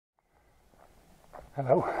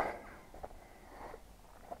Hello.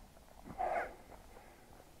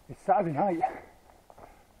 It's Saturday night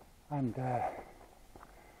and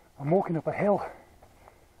I'm walking up a hill.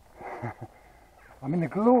 I'm in the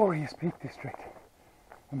glorious Peak District,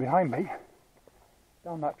 and behind me,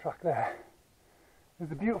 down that track there, is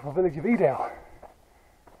the beautiful village of Edale.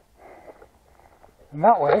 And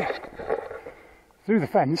that way, through the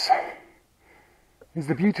fence, is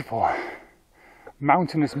the beautiful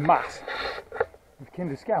mountainous mass of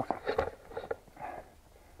Kinder Scout.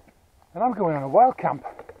 And I'm going on a wild camp.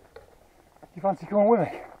 Do you fancy coming with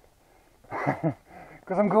me?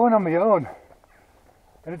 Because I'm going on my own.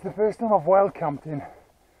 And it's the first time I've wild camped in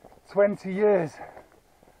 20 years.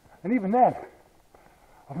 And even then,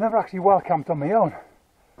 I've never actually wild camped on my own.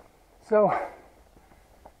 So,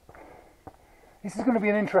 this is going to be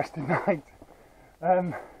an interesting night.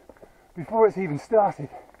 Before it's even started,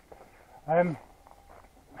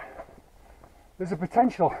 there's a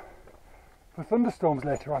potential for thunderstorms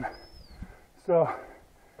later on. So,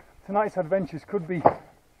 tonight's adventures could be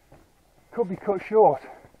cut short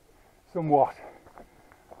somewhat.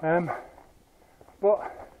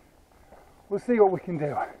 But we'll see what we can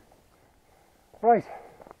do. Right.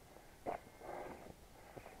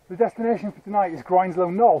 The destination for tonight is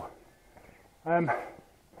Grindslow Knoll. I'm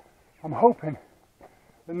hoping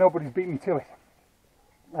that nobody's beat me to it.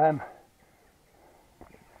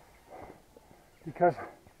 Because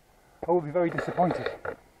I will be very disappointed.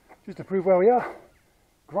 Just to prove where we are,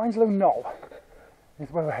 Grindslow Knoll is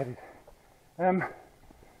where we're headed. I'm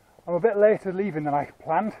a bit later leaving than I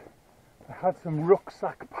planned. I had some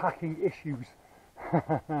rucksack packing issues.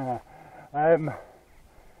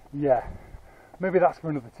 Yeah, maybe that's for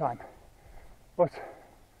another time. But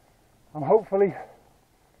I'm hopefully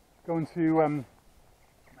going to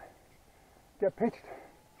get pitched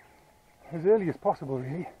as early as possible,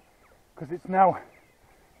 really, because it's now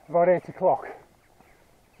about 8 o'clock.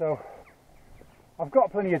 So I've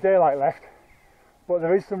got plenty of daylight left, but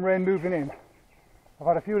there is some rain moving in. I've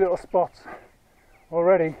had a few little spots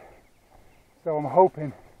already, so I'm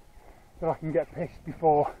hoping that I can get pitched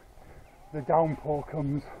before the downpour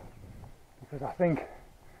comes, because I think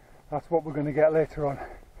that's what we're going to get later on.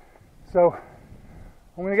 So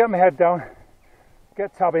I'm going to get my head down,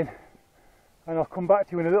 get tabbing, and I'll come back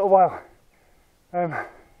to you in a little while.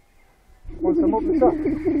 Once I'm up the top.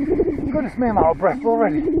 Goodness me, I'm out of breath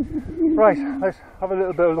already. Right, let's have a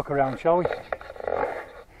little bit of a look around, shall we?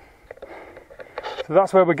 So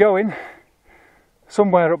that's where we're going.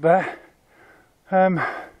 Somewhere up there.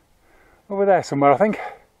 Over there somewhere, I think.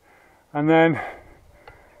 And then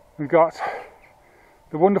we've got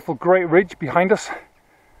the wonderful Great Ridge behind us.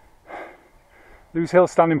 Lewes Hill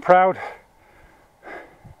standing proud.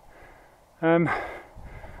 And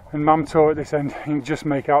Mam Tor at this end. You can just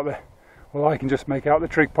make out I can just make out the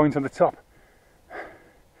trig point on the top.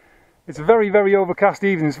 It's a very, very overcast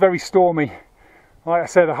evening. It's very stormy. Like I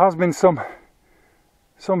said, there has been some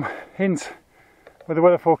hint with the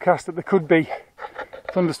weather forecast that there could be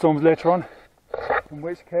thunderstorms later on, in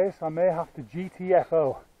which case I may have to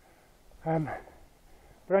GTFO.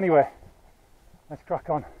 But anyway, let's crack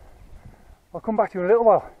on. I'll come back to you in a little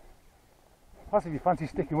while. That's if you fancy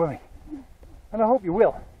sticking with me. And I hope you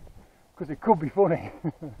will, because it could be funny.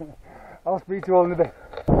 I'll speak to you all in a bit.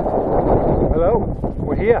 Hello,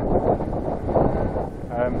 we're here.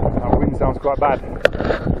 That wind sounds quite bad.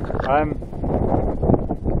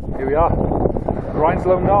 Here we are,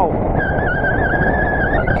 Grindslow Knoll.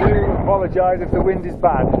 I do apologise if the wind is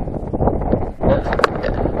bad, but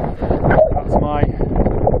that's my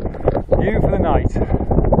view for the night.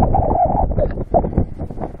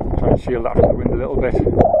 Try and shield that from the wind a little bit.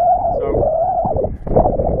 So,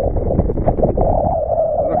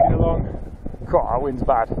 looking along, God, that wind's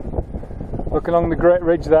bad. Looking along the Great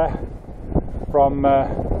Ridge there, from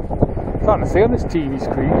starting to see on this teeny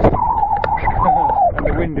screen, and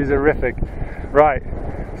the wind is horrific. Right,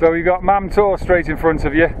 so we've got Mam Tor straight in front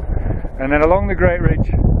of you, and then along the Great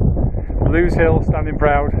Ridge, Lewes Hill standing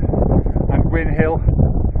proud, and Win Hill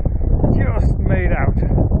just made out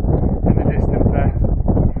in the distance there.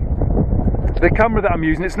 The camera that I'm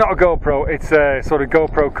using, it's not a GoPro, it's a sort of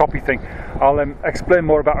GoPro copy thing. I'll explain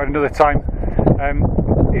more about it another time.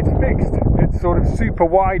 It's fixed, it's sort of super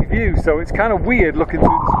wide view, so it's kind of weird looking through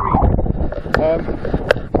the screen.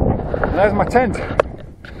 And there's my tent.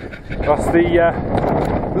 That's the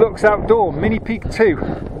Lux Outdoor Mini Peak 2,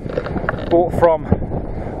 bought from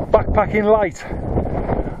Backpacking Light.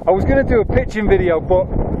 I was going to do a pitching video, but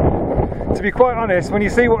to be quite honest, when you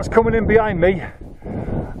see what's coming in behind me,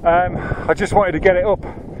 I just wanted to get it up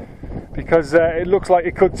because it looks like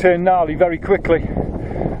it could turn gnarly very quickly.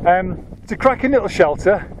 a cracking little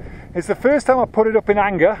shelter. It's the first time I put it up in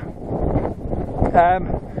anger.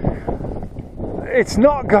 It's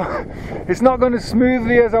not going as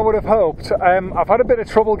smoothly as I would have hoped. I've had a bit of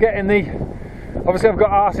trouble getting obviously I've got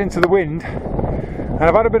arse into the wind, and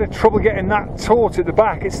I've had a bit of trouble getting that taut at the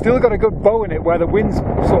back. It's still got a good bow in it where the wind's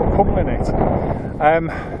sort of pummeling it.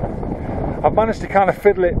 I've managed to kind of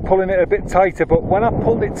fiddle it, pulling it a bit tighter, but when I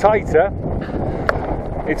pulled it tighter,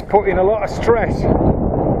 it's putting a lot of stress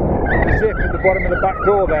on the zip at the bottom of the back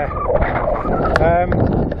door there.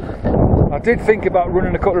 I did think about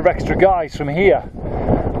running a couple of extra guys from here.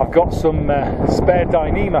 I've got some spare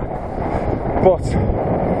Dyneema, but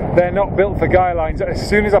they're not built for guy lines. As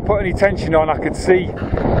soon as I put any tension on, I could see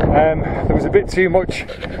there was a bit too much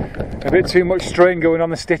strain going on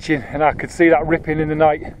the stitching, and I could see that ripping in the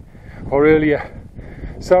night or earlier.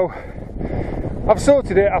 So I've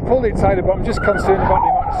sorted it, I pulled it tighter, but I'm just concerned about the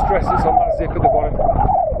amount of stress that's on that zip at the bottom. I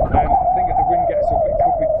think if the wind gets up, it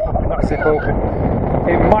could be popping that zip open.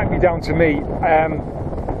 It might be down to me.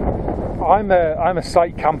 I'm a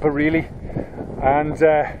site camper really, and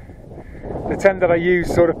the tent that I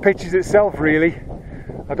use sort of pitches itself really.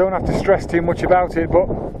 I don't have to stress too much about it,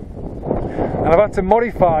 and I've had to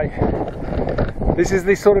modify. This is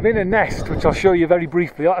this sort of inner nest, which I'll show you very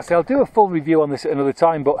briefly. Like I say, I'll do a full review on this at another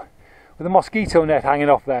time, but with a mosquito net hanging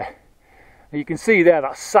off there, and you can see there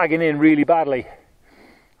that's sagging in really badly.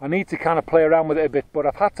 I need to kind of play around with it a bit, but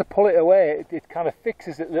I've had to pull it away. It kind of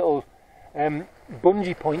fixes it little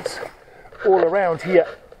bungee points all around here.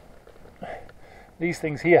 These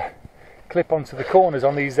things here clip onto the corners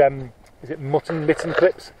on these is it mitten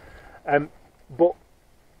clips, but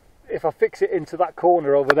if I fix it into that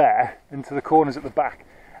corner over there, into the corners at the back,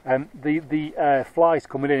 the flies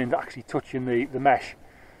coming in and actually touching the mesh.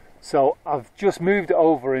 So I've just moved it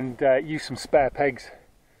over and used some spare pegs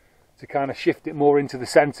to kind of shift it more into the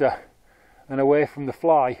centre and away from the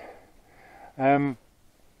fly.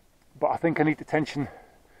 But I think I need to tension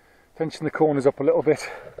the corners up a little bit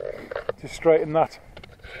to straighten that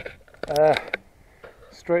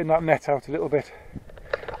net out a little bit.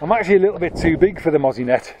 I'm actually a little bit too big for the mozzie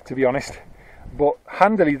net, to be honest, but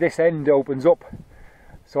handily this end opens up,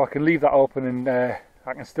 so I can leave that open, and I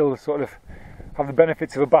can still sort of have the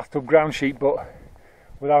benefits of a bathtub ground sheet, but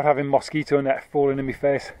without having mosquito net falling in my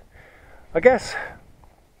face. I guess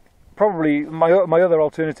probably my other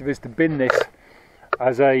alternative is to bin this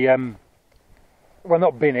as a well,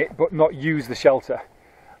 not bin it, but not use the shelter,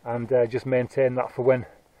 and just maintain that for when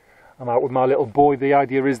I'm out with my little boy. The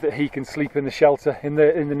idea is that he can sleep in the shelter, in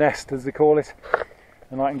the nest as they call it,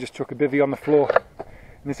 and I can just chuck a bivvy on the floor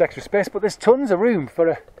in this extra space. But there's tons of room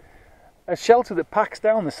for a shelter that packs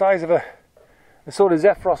down the size of a sort of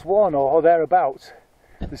Zephyros 1 or thereabouts.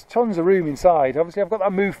 There's tons of room inside. Obviously I've got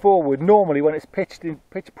that move forward. Normally when it's pitched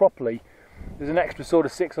properly, there's an extra sort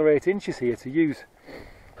of 6 or 8 inches here to use.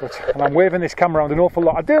 And I'm waving this camera around an awful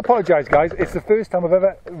lot. I do apologise guys, it's the first time I've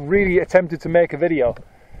ever really attempted to make a video.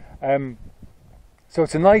 So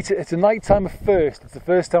it's a night time of first. It's the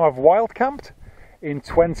first time I've wild camped in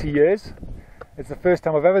 20 years. It's the first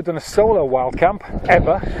time I've ever done a solo wild camp,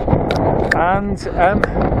 ever. And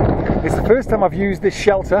it's the first time I've used this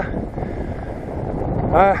shelter.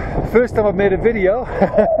 First time I've made a video. It's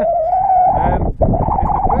the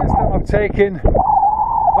first time I've taken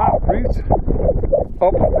that route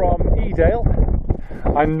up from Edale.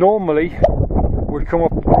 I normally would come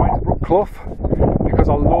up Grindslow Clough because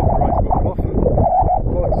I love Grindslow Clough,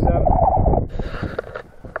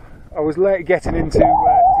 but I was late getting into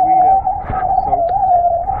Edale, so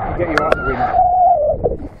to get you out of the wind.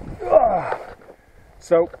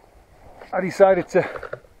 So I decided to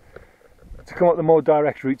come up the more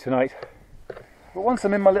direct route tonight. But once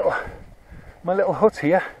I'm in my little hut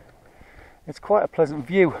here, it's quite a pleasant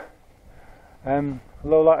view.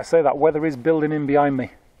 Although, like I say, that weather is building in behind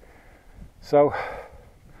me. So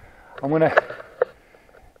I'm going to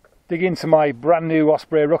dig into my brand new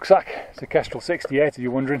Osprey rucksack. It's a Kestrel 68 if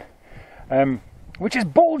you're wondering, which is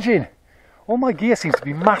bulging. All my gear seems to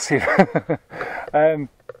be massive. But I'm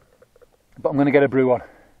going to get a brew on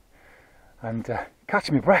and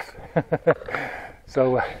catch my breath.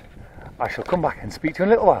 So I shall come back and speak to you in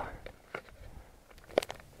a little while.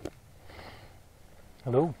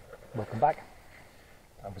 Hello, welcome back.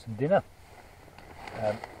 Time for some dinner.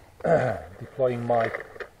 Deploying my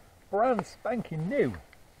brand spanking new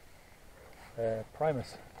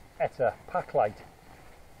Primus Etta pack light,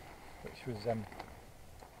 which was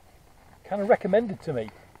kind of recommended to me,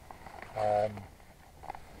 and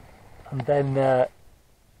then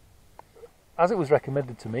as it was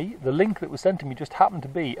recommended to me, the link that was sent to me just happened to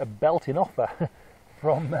be a belting offer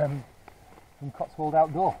from Cotswold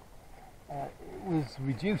Outdoor. it was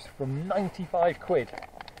reduced from 95 quid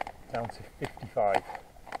down to 55.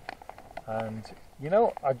 And you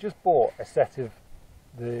know, I just bought a set of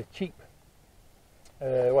the cheap,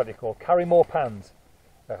 what do you call, carry more pans.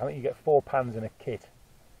 I think you get 4 pans in a kit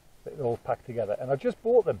that all packed together, and I just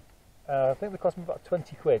bought them. I think they cost me about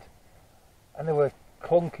 20 quid, and they were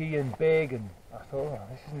clunky and big, and I thought, oh,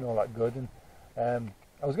 this isn't all that good. And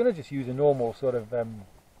I was going to just use a normal sort of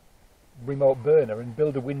remote burner and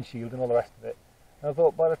build a windshield and all the rest of it. And I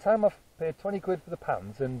thought, by the time I've paid 20 quid for the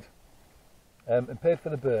pans and paid for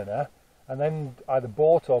the burner, and then either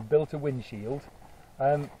bought or built a windshield,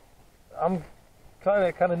 I'm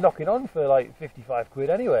kind of knocking on for like 55 quid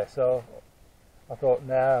anyway. So I thought,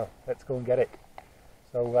 now let's go and get it.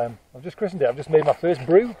 So I've just christened it. I've just made my first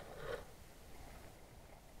brew,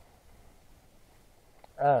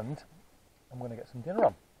 and I'm going to get some dinner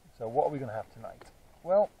on. So what are we going to have tonight?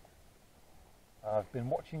 Well, I've been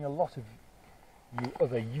watching a lot of you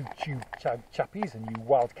other YouTube chappies and you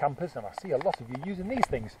wild campers, and I see a lot of you using these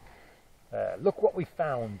things. Look what we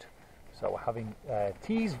found. So we're having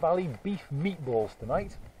Tees Valley beef meatballs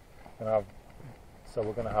tonight, and so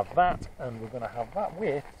we're going to have that, and we're going to have that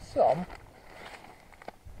with some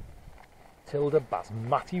Tilda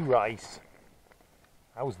basmati rice.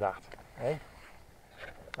 How's that, eh?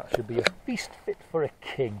 That should be a feast fit for a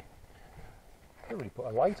king. I could really put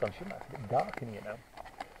a light on, shouldn't I? It's a bit dark in here now.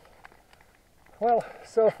 Well,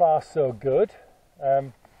 so far so good.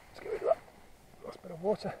 Let's get rid of that last bit of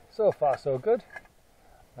water. So far so good.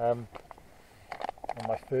 On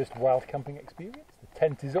my first wild camping experience, the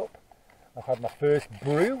tent is up. I've had my first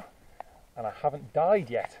brew, and I haven't died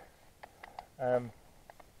yet.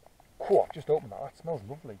 I've just opened that. That smells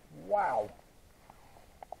lovely. Wow.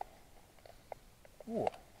 Ooh,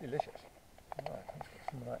 delicious. Right, let's get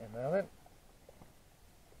some of that in there then.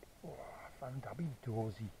 Oh, Fandabby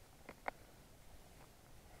dozy.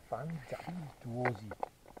 Fandabby dozy.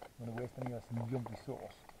 I'm going to waste any of some yummy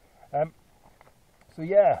sauce. So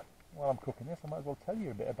yeah, while I'm cooking this, I might as well tell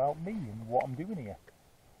you a bit about me and what I'm doing here.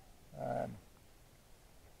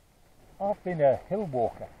 I've been a hill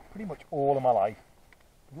walker pretty much all of my life,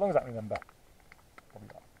 as long as I can remember. Probably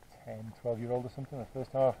about 10, 12-year-old or something. The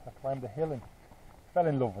first time I climbed a hill and fell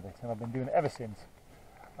in love with it, and I've been doing it ever since.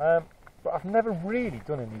 But I've never really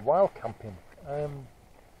done any wild camping.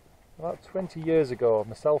 About 20 years ago,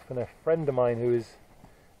 myself and a friend of mine who is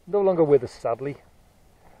no longer with us, sadly,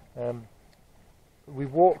 we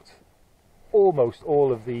walked almost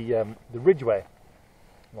all of the Ridgeway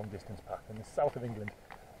long distance path in the south of England,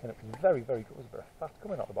 and it was very, very good. There was a bit of fat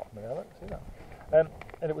coming out the bottom here, I don't see that.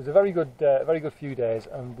 And it was a very good few days,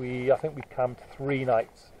 and I think we camped 3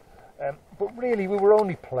 nights. But really, we were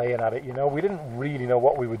only playing at it, you know. We didn't really know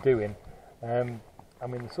what we were doing. I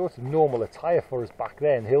mean, the sort of normal attire for us back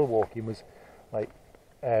then, hill walking, was like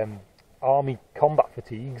army combat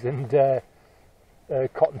fatigues and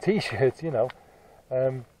cotton t-shirts, you know.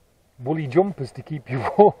 Woolly jumpers to keep you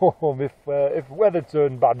warm if weather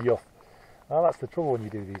turned bad enough. Well, that's the trouble when you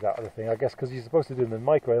do these out of the thing, I guess, because you're supposed to do them in the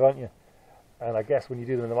microwave, aren't you? And I guess when you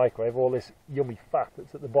do them in the microwave, all this yummy fat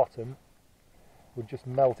that's at the bottom would just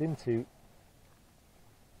melt into.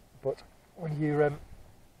 But when you're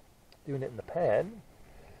doing it in the pan,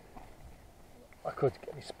 I could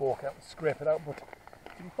get my spork out and scrape it out, but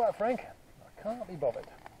to be quite frank, I can't be bothered.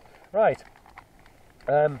 Right,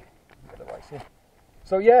 get the rice in.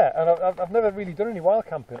 So yeah, and I've never really done any wild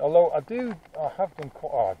camping, although I do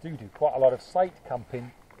quite a lot of site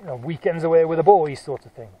camping, you know, weekends away with the boys sort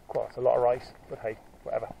of thing. Quite a lot of rice, but hey,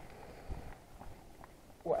 whatever.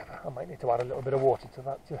 I might need to add a little bit of water to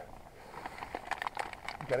that to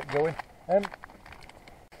get it going.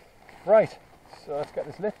 Right, so let's get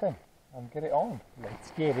this lit then and get it on.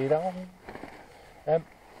 Let's get it on.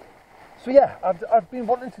 So yeah, I've been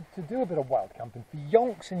wanting to do a bit of wild camping for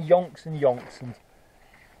yonks and yonks and yonks, and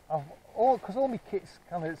because all my kit's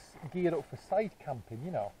kind of geared up for side camping,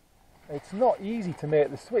 you know. It's not easy to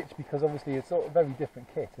make the switch because obviously it's a very different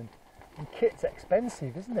kit, and kit's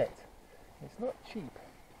expensive, isn't it? It's not cheap.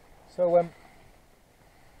 So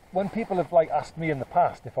when people have like asked me in the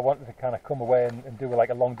past if I wanted to kind of come away and do like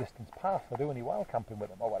a long distance path or do any wild camping with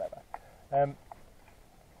them or whatever,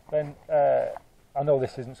 then I know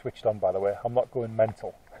this isn't switched on, by the way. I'm not going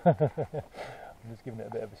mental. I'm just giving it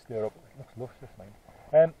a bit of a stir up. It looks luscious,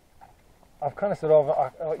 mate. I've kind of said, you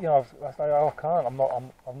know, I was like, oh, I can't.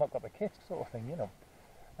 I've not got the kit, sort of thing, you know.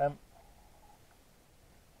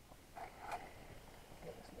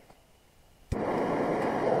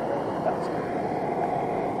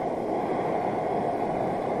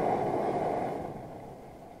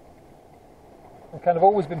 I've kind of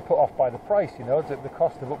always been put off by the price, you know, the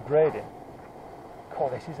cost of upgrading. Oh,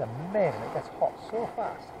 this is amazing. It gets hot so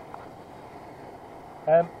fast.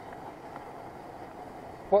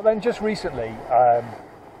 But then just recently, I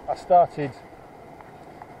started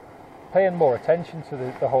paying more attention to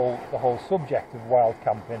the whole subject of wild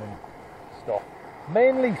camping and stuff.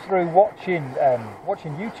 Mainly through watching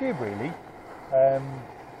YouTube, really.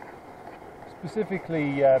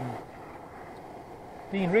 Specifically,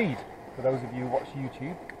 Dean Reed, for those of you who watch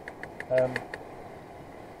YouTube.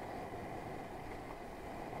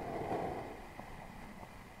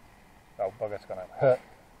 Oh, bugger's gone out.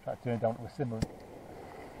 Try to turn it down to a simmer and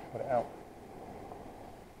put it out.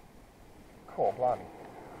 Cool, blimey.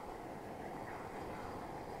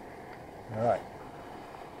 Alright.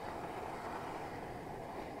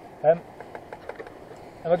 And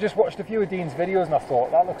I just watched a few of Dean's videos and I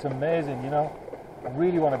thought, that looks amazing, you know. I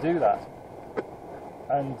really want to do that.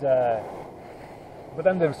 And but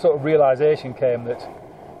then the sort of realisation came that,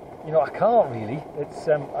 you know, I can't really. It's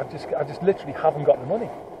I just literally haven't got the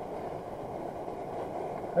money.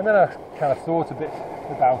 And then I kind of thought a bit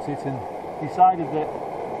about it and decided that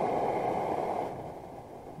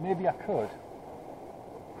maybe I could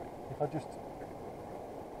if I just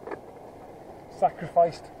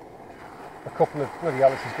sacrificed a couple of, bloody hell,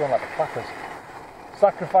 this is going like the clappers,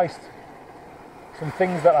 sacrificed some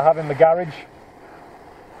things that I have in the garage,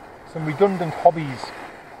 some redundant hobbies,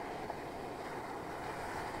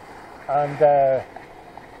 and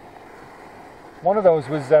one of those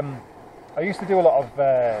was I used to do a lot of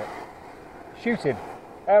shooting,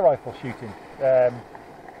 air rifle shooting,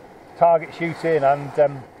 target shooting and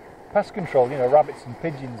pest control, you know, rabbits and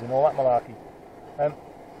pigeons and all that malarkey.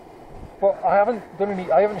 But I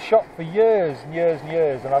haven't shot for years and years and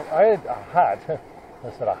years, and I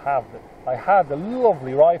had a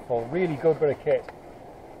lovely rifle, really good bit of kit,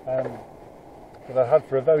 that I had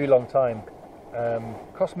for a very long time.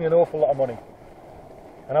 Cost me an awful lot of money,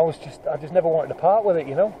 and I just never wanted to part with it,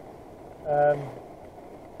 you know.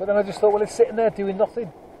 But then I just thought, well, it's sitting there doing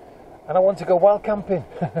nothing, and I want to go wild camping.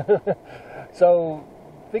 So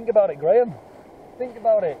think about it, Graham. Think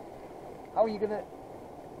about it. How are you gonna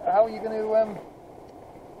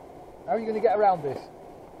get around this?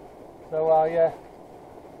 So I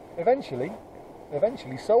eventually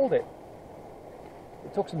sold it.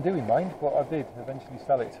 It took some doing, mind, but I did eventually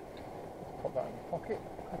sell it. Put that in the pocket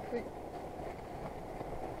quickly.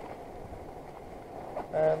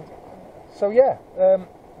 And so yeah,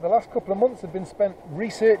 the last couple of months have been spent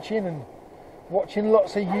researching and watching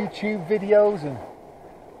lots of YouTube videos and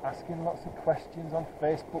asking lots of questions on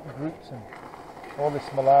Facebook groups and all this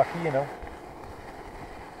malarkey, you know.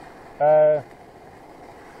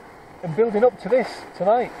 And building up to this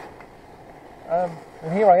tonight. And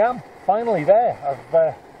here I am, finally there.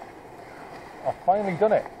 I've finally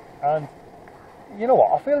done it. And you know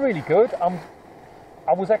what, I feel really good.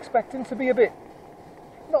 I was expecting to be a bit,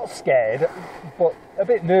 not scared, but a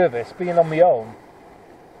bit nervous being on my own.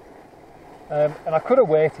 And I could have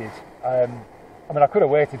waited. I could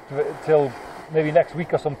have waited till maybe next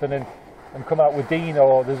week or something and come out with Dean,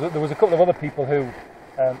 or there was a couple of other people who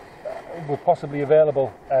were possibly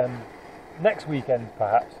available next weekend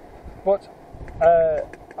perhaps. But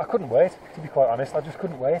I couldn't wait, to be quite honest. I just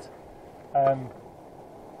couldn't wait.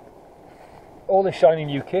 All this shiny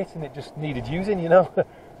new kit, and it just needed using, you know.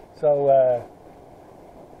 So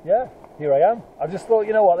yeah, here I am. I just thought,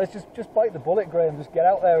 you know what, let's just bite the bullet, Graham. Just get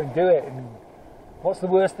out there and do it. And what's the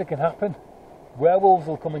worst that can happen? Werewolves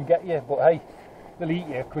will come and get you, but hey, they'll eat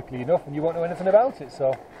you quickly enough, and you won't know anything about it.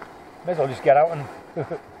 So may as well just get out and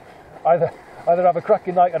either have a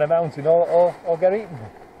cracking night on a mountain or get eaten.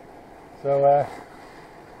 So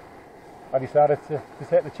I decided to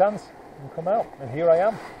take the chance and come out, and here I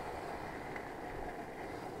am.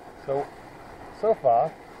 So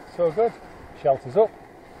far, so good. Shelter's up.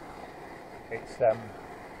 It's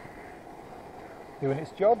doing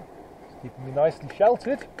its job. It's keeping me nicely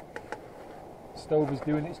sheltered. Stove is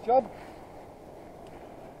doing its job.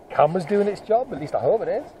 Camera's doing its job, at least I hope it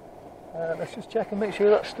is. Let's just check and make sure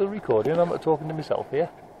that's still recording. I'm not talking to myself here.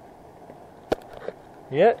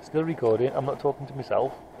 Yeah, still recording. I'm not talking to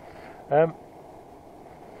myself. So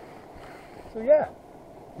yeah,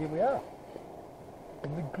 here we are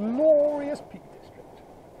in the glorious Peak District.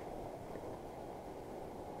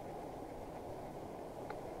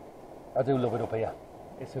 I do love it up here.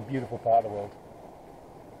 It's a beautiful part of the world.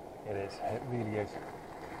 It is. It really is.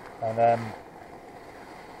 And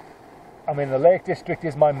I mean, the Lake District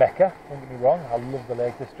is my mecca. Don't get me wrong. I love the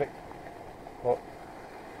Lake District, but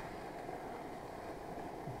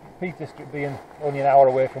Peak District being only an hour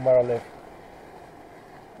away from where I live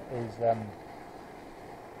is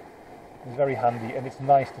very handy, and it's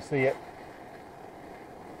nice to see it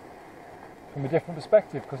from a different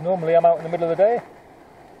perspective, because normally I'm out in the middle of the day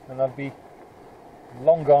and I'd be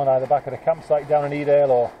long gone, either back at a campsite down in Edale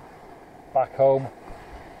or back home,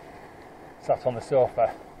 sat on the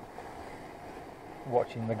sofa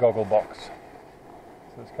watching the goggle box.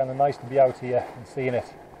 So it's kind of nice to be out here and seeing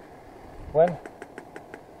it when,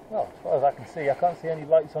 well, as far as I can see, I can't see any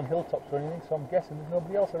lights on hilltops or anything, so I'm guessing there's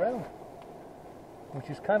nobody else around, which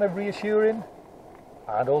is kind of reassuring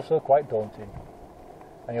and also quite daunting.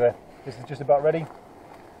 Anyway, this is just about ready,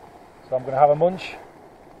 so I'm going to have a munch.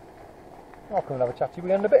 I'll come and have a chat to you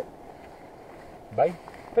again in a bit. Bye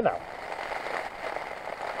for now.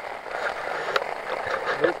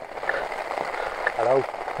 Hello.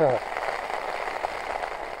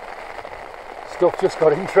 Stuff just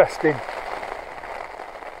got interesting.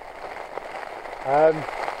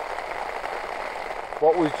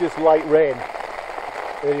 What was just light rain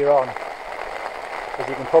earlier on, as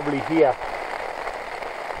you can probably hear,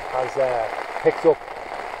 has picked up.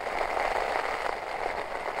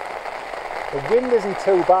 The wind isn't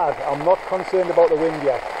too bad. I'm not concerned about the wind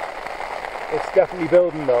yet. It's definitely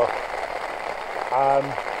building though.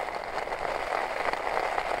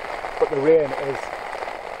 But the rain is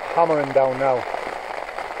hammering down now.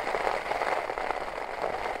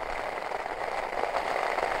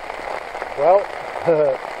 Well,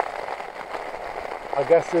 I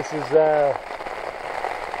guess this is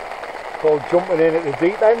called jumping in at the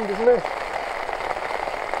deep end, isn't it?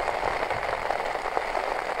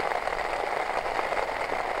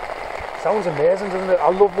 Sounds amazing, doesn't it? I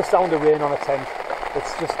love the sound of rain on a tent.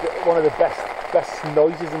 It's just one of the best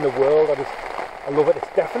noises in the world. I love it. It's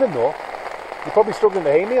deafening though. You're probably struggling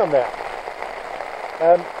to hear me on there.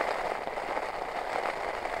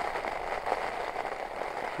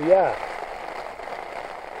 Yeah.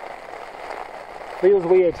 Feels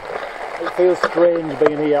weird. It feels strange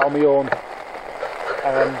being here on my own.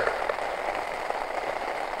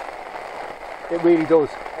 It really does.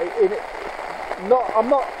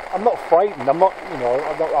 I'm not frightened. I'm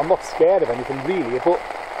not scared of anything really. But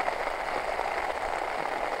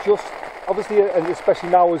just obviously, and especially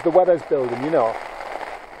now as the weather's building,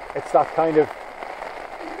 it's that kind of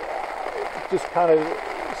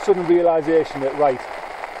sudden realisation that right,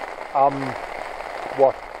 I'm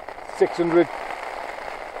 600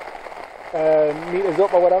 metres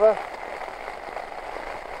up or whatever,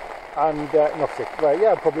 and not six, right?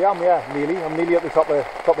 Yeah, I probably am. Yeah, nearly. I'm nearly at the top of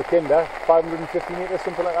Kinder, 550 metres,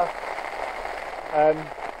 something like that.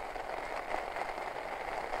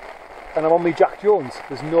 And I'm on my Jack Jones.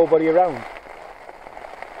 There's nobody around.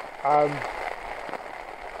 And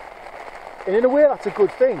in a way, that's a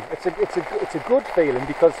good thing. It's a good feeling,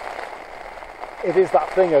 because it is that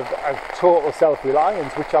thing of total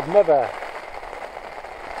self-reliance, which I've never.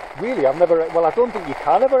 Well, I don't think you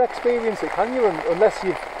can ever experience it, can you? Unless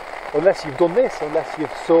you've done this, unless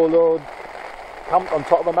you've soloed, camped on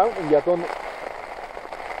top of a mountain, you've done.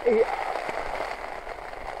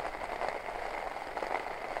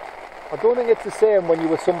 I don't think it's the same when you're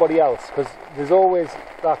with somebody else, because there's always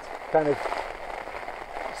that kind of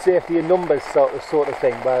safety in numbers sort of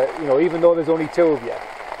thing, where even though there's only two of you,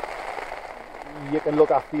 you can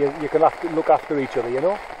look after look after each other,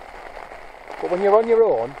 But when you're on your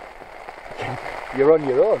own, you're on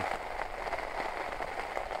your own.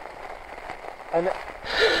 And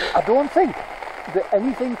I don't think that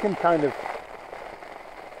anything can kind of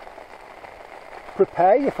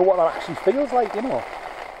prepare you for what that actually feels like,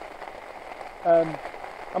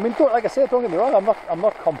 I mean, like I said, don't get me wrong, I'm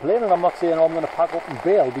not complaining. I'm not saying I'm going to pack up and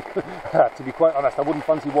bail, because to be quite honest, I wouldn't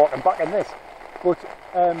fancy walking back in this. But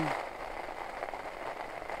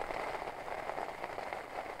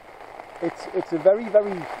it's a very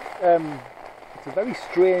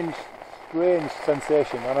strange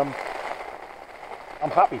sensation, and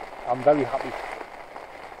I'm happy. I'm very happy.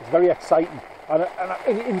 It's very exciting, and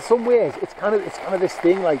in some ways, it's kind of this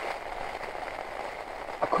thing like.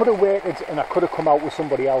 I could have waited and I could have come out with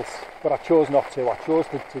somebody else, but I chose not to. I chose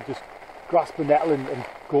to just grasp the nettle and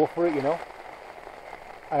go for it,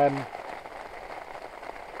 I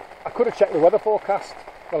could have checked the weather forecast.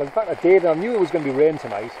 Well, in fact I did, and I knew it was going to be rain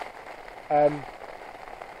tonight.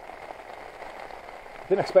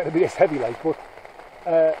 Didn't expect it to be this heavy, but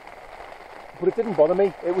it didn't bother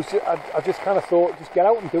me. It was I just kind of thought, just get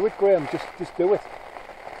out and do it, Graham. Just do it.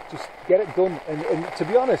 Just get it done. And to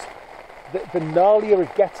be honest, the gnarlier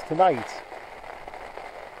it gets tonight,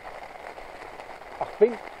 I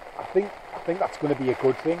think that's going to be a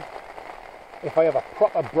good thing. If I have a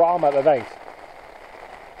proper Brahma tonight,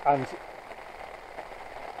 and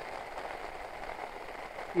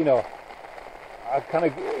I kind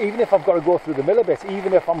of, even if I've got to go through the mill a bit,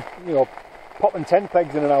 even if I'm popping tent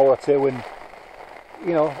pegs in an hour or two and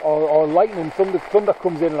you know, or lightning, thunder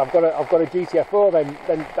comes in, and I've got a GTFO,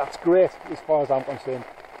 then that's great as far as I'm concerned.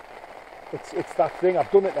 It's that thing. I've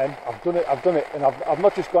done it, and I've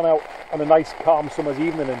not just gone out on a nice calm summer's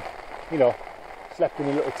evening and, you know, slept in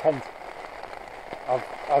a little tent.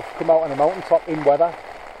 I've come out on a mountaintop in weather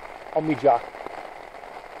on my jack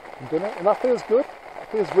and done it, and that feels good. It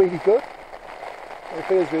feels really good. It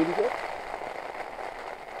feels really good.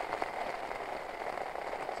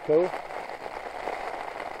 It's cool.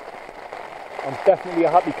 I'm definitely a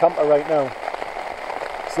happy camper right now.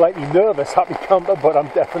 Slightly nervous happy camper, but I'm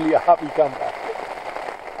definitely a happy camper.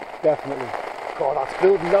 Definitely. God, that's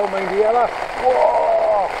building down, mind the Ella.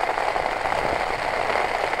 Whoa!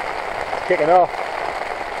 It's kicking off.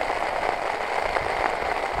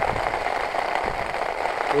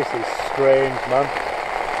 This is strange, man.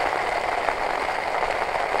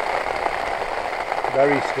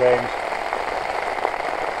 Very strange.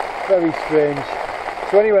 Very strange.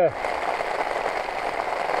 So anyway,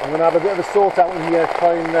 I'm going to have a bit of a sort out in here,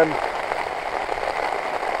 try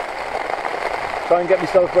and get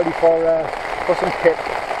myself ready for some kit.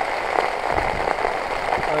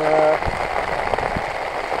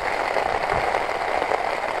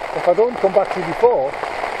 If I don't come back to you before,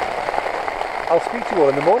 I'll speak to you all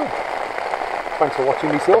in the morning. Thanks for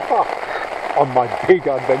watching me so far on my big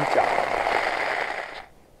adventure.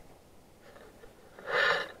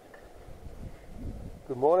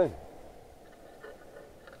 Good morning.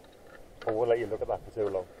 I won't let you look at that for too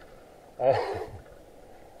long.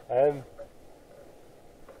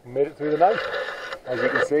 Made it through the night, as you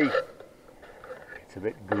can see. It's a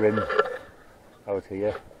bit grim out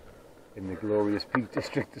here in the glorious Peak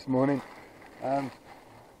District this morning. I'll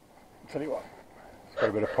tell you what, it's got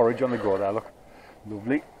a bit of porridge on the go there, look.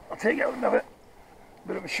 Lovely. I'll take you out and have a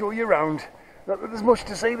bit of a show you around. Not that there's much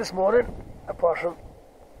to see this morning, apart from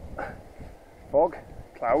fog,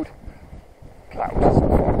 cloud, clouds,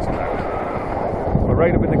 fog's cloud. We're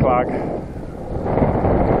right up in the clag.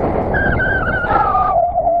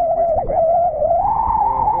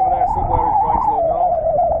 Over there somewhere is Grindslow Knoll.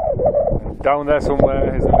 And down there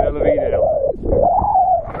somewhere is the Vale of Edale.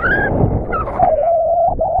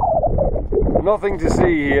 Nothing to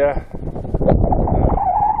see here.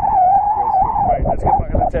 Right, let's get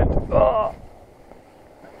back in the tent. Oh.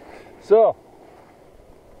 So,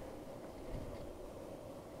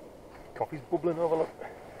 coffee's bubbling over, look.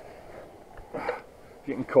 If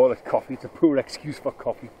you can call it coffee, it's a poor excuse for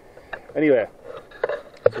coffee. Anyway,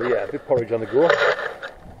 so yeah, a bit porridge on the go.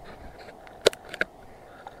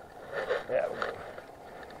 Yeah,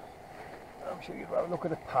 I'm sure you'd rather look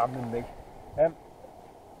at a pan than me.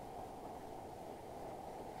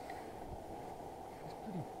 This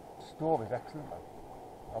bloody stove is excellent, man.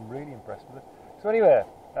 I'm really impressed with it. So anyway,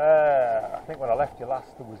 I think when I left you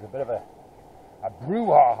last, there was a bit of a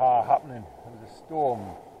brouhaha happening. There was a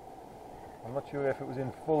storm. I'm not sure if it was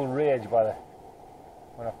in full rage when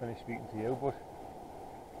I finished speaking to you, but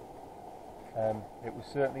it was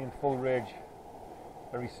certainly in full rage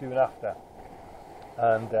very soon after,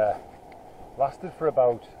 and lasted for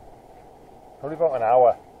probably about an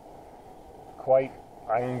hour. Quite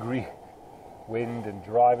angry wind and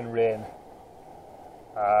driving rain,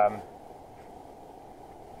 and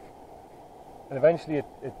eventually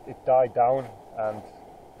it died down, and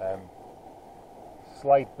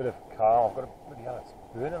slight bit of calm. I've got a bloody hell, it's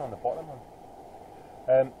burning on the bottom.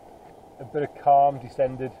 A bit of calm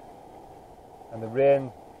descended, and the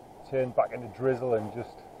rain turned back into drizzle and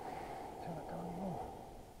just turn it down more.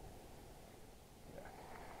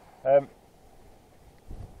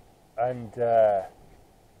 Yeah.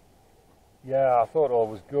 Yeah, I thought all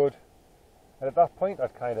was good, and at that point I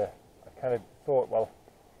kind of thought, well,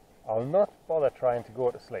 I'll not bother trying to go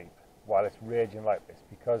to sleep while it's raging like this,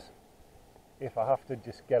 because if I have to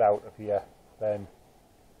just get out of here, then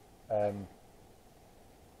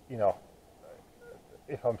you know,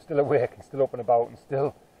 if I'm still awake and still up and about and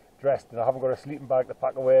still dressed and I haven't got a sleeping bag to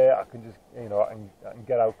pack away, I can just, you know, I can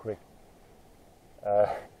get out quick.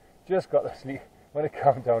 Just got the sleep, when it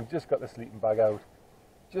calmed down, just got the sleeping bag out,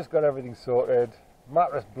 just got everything sorted,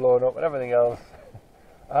 mattress blown up and everything else,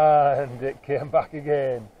 and it came back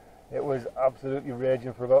again. It was absolutely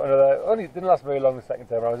raging for about another, only didn't last very long the second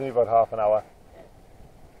time, I was only about half an hour.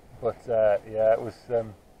 But yeah, it was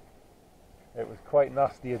quite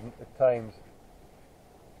nasty at times.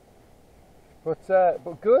 But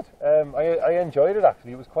good. I enjoyed it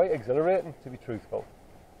actually. It was quite exhilarating, to be truthful.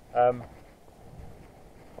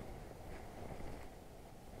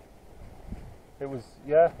 It was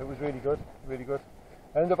really good, really good.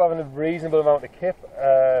 I ended up having a reasonable amount of kip.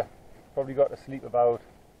 Probably got to sleep about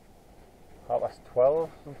 12:30,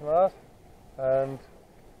 something like that. And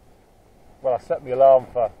well, I set my alarm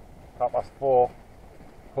for 4:30,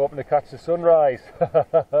 hoping to catch the sunrise.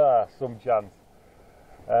 Some chance.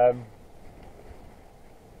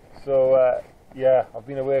 Yeah, I've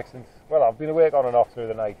been awake since, well, I've been awake on and off through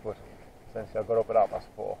the night, but essentially I got up at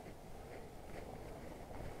 4:30.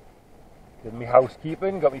 Did my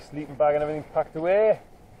housekeeping, got my sleeping bag and everything packed away.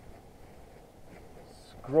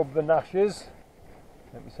 Scrub the gnashes,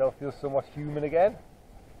 make myself feel somewhat human again.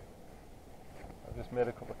 I've just made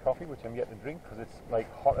a cup of coffee, which I'm yet to drink because it's like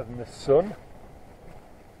hotter than the sun.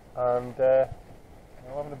 And I'm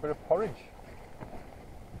having a bit of porridge.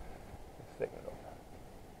 Let's thicken it up.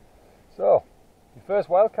 So, the first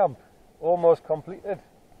wild camp almost completed,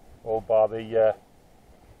 all bar the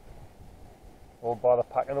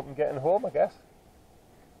packing up and getting home, I guess.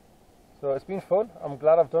 So it's been fun. I'm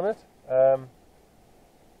glad I've done it.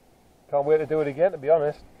 Can't wait to do it again, to be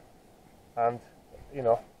honest. And you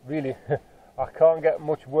know, really, I can't get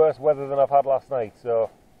much worse weather than I've had last night. So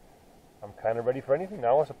I'm kind of ready for anything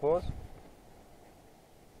now, I suppose.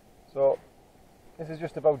 So this is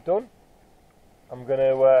just about done. I'm going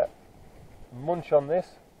to munch on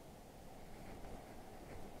this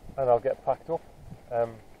and I'll get packed up.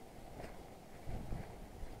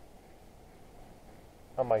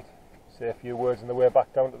 I might say a few words on the way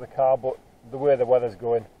back down to the car, but the way the weather's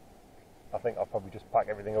going, I think I'll probably just pack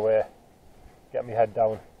everything away, get my head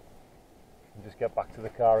down and just get back to the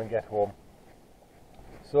car and get home.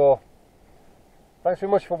 So thanks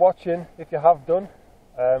very much for watching, if you have done.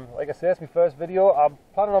 Like I say, it's my first video. I'm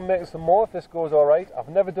planning on making some more if this goes alright. I've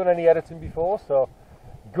never done any editing before, so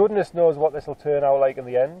goodness knows what this will turn out like in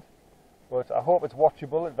the end, but I hope it's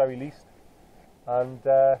watchable at very least, and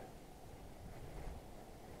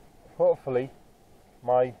hopefully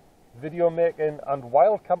my video making and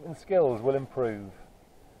wild camping skills will improve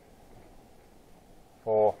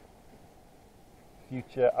for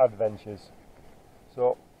future adventures.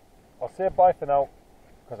 So I'll say bye for now,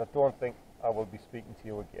 because I don't think I will be speaking to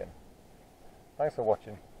you again. Thanks for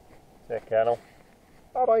watching. Take care now.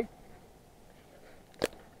 Bye bye.